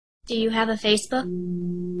Do you have a Facebook?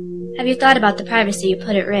 Have you thought about the privacy you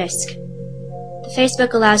put at risk? The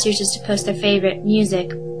Facebook allows users to post their favorite music,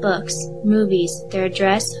 books, movies, their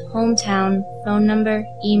address, hometown, phone number,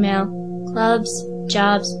 email, clubs,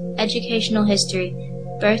 jobs, educational history,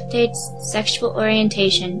 birth dates, sexual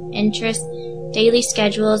orientation, interests, daily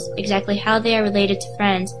schedules, exactly how they are related to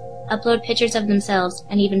friends, upload pictures of themselves,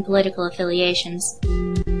 and even political affiliations.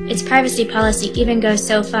 Its privacy policy even goes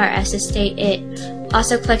so far as to state it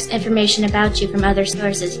also collects information about you from other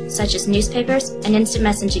sources, such as newspapers and instant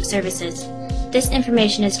messaging services. This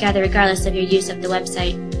information is gathered regardless of your use of the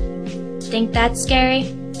website. Think that's scary?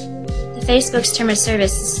 The Facebook's term of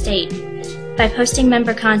service state, by posting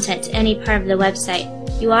member content to any part of the website,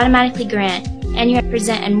 you automatically grant, and you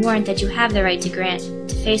represent and warrant that you have the right to grant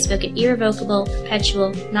to Facebook an irrevocable,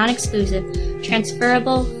 perpetual, non-exclusive,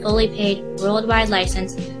 transferable, fully paid, worldwide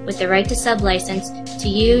license with the right to sub-license to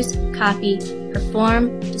use, copy,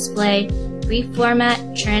 perform, display,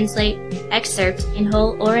 reformat, translate, excerpt, in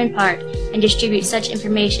whole or in part, and distribute such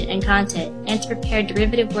information and content, and to prepare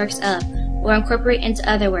derivative works of, or incorporate into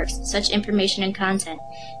other works such information and content,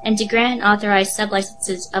 and to grant and authorize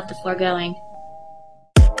sub-licenses of the foregoing.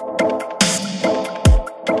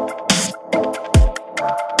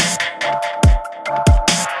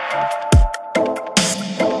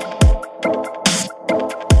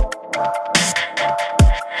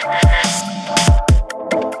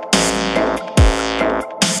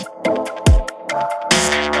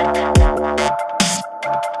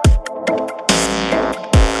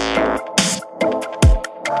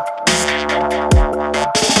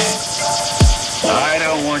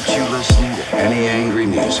 Any angry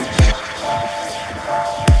music.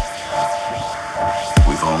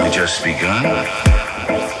 We've only just begun.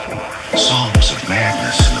 Songs of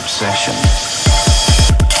madness and obsession.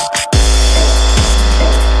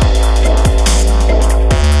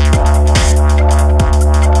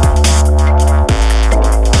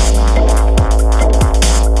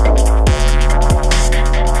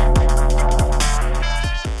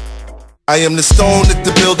 I am the stone that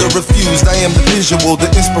the builder refused. I am the visual, the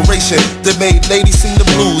inspiration that made ladies sing the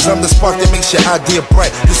blues. I'm the spark that makes your idea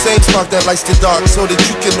bright, the same spark that lights the dark so that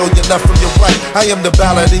you can know your left from your right. I am the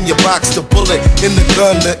ballad in your box, the bullet in the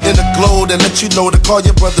gun, the inner glow that let you know to call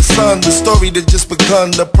your brother son. The story that just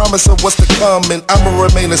begun, the promise of what's to come, and I'ma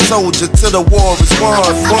remain a soldier till the war is won.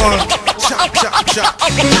 Chop, chop, chop,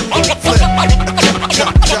 flip, chop,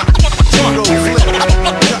 chop, chop.